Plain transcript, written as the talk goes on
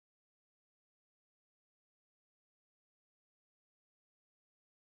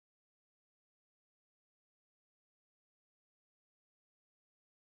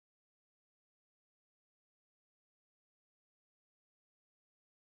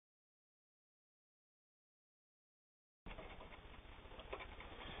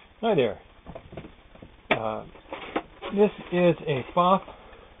Hi there. This is a Pfaff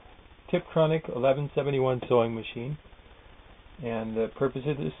Tiptronic 1171 sewing machine, and the purpose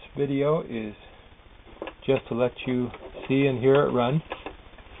of this video is just to let you see and hear it run.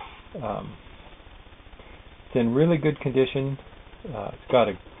 It's in really good condition. It's got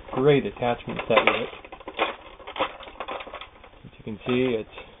a great attachment set with it. As you can see, it's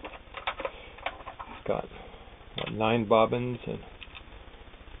got 9 bobbins and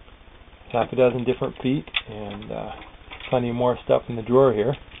half a dozen different feet, and plenty more stuff in the drawer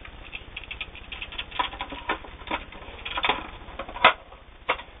here.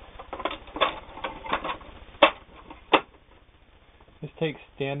 This takes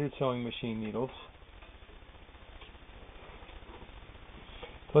standard sewing machine needles.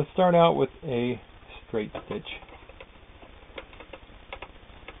 So let's start out with a straight stitch.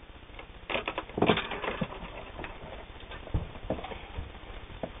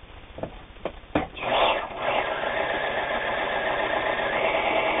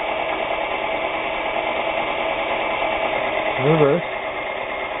 Reverse.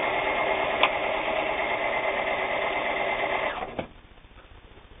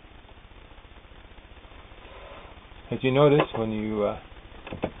 As you notice, when you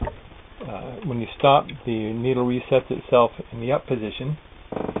stop, the needle resets itself in the up position.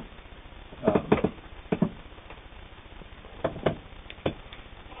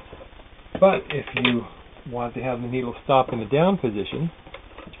 But if you want to have the needle stop in the down position,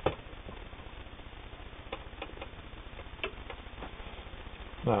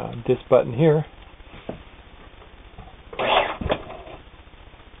 this button here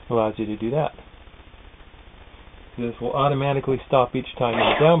allows you to do that. This will automatically stop each time in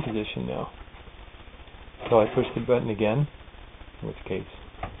the down position now. So I push the button again, in which case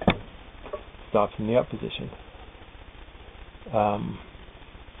it stops in the up position.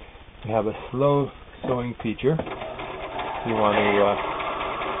 We have a slow sewing feature. You want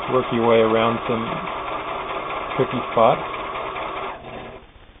to work your way around some tricky spots.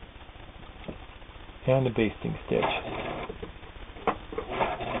 And a basting stitch.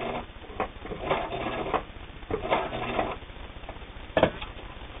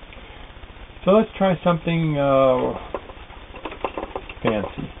 So let's try something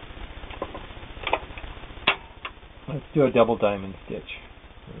fancy. Let's do a double diamond stitch,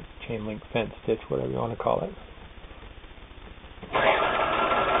 or chain link fence stitch, whatever you want to call it.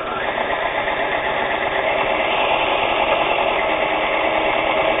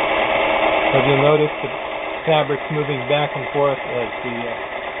 As you'll notice, the fabric's moving back and forth as the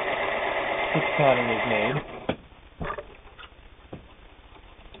stitch pattern is made.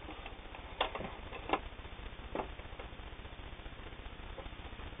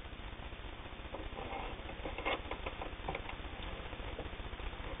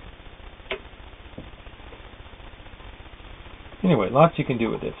 Anyway, lots you can do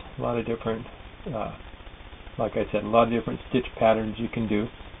with this. A lot of different, like I said, a lot of different stitch patterns you can do.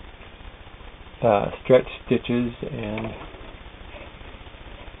 Stretch stitches, and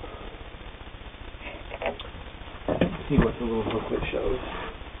let's see what the little booklet shows.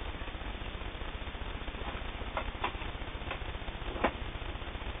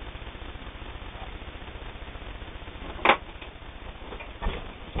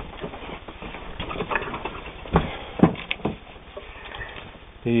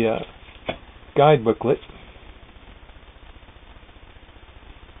 The guide booklet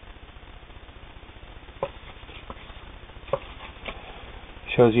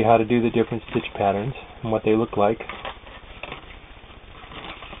shows you how to do the different stitch patterns and what they look like.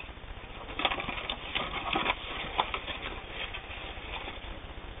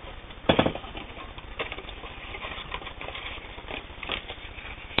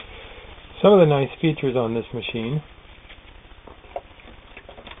 Some of the nice features on this machine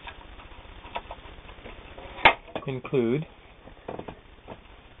include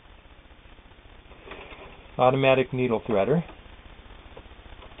automatic needle threader,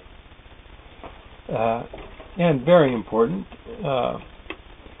 and very important, a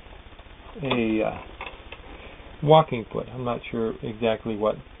walking foot. I'm not sure exactly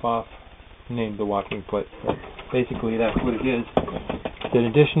what Pfaff named the walking foot, but basically that's what it is. It's an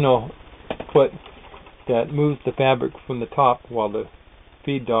additional foot that moves the fabric from the top while the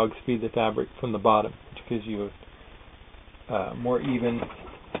feed dogs feed the fabric from the bottom, which gives you a more even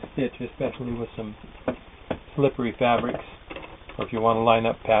stitch, especially with some slippery fabrics, or if you want to line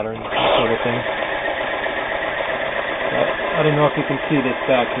up patterns, that sort of thing. I don't know if you can see this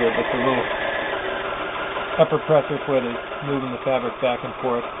back here, but the little upper presser foot is moving the fabric back and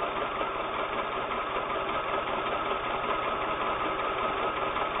forth.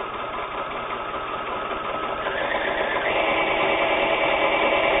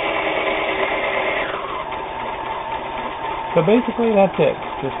 So basically that's it.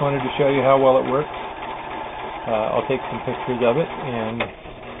 Just wanted to show you how well it works. I'll take some pictures of it, and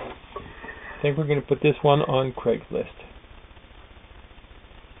I think we're going to put this one on Craigslist.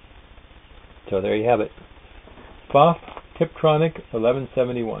 So there you have it. Pfaff Tiptronic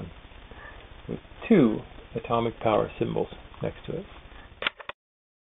 1171 with 2 atomic power symbols next to it.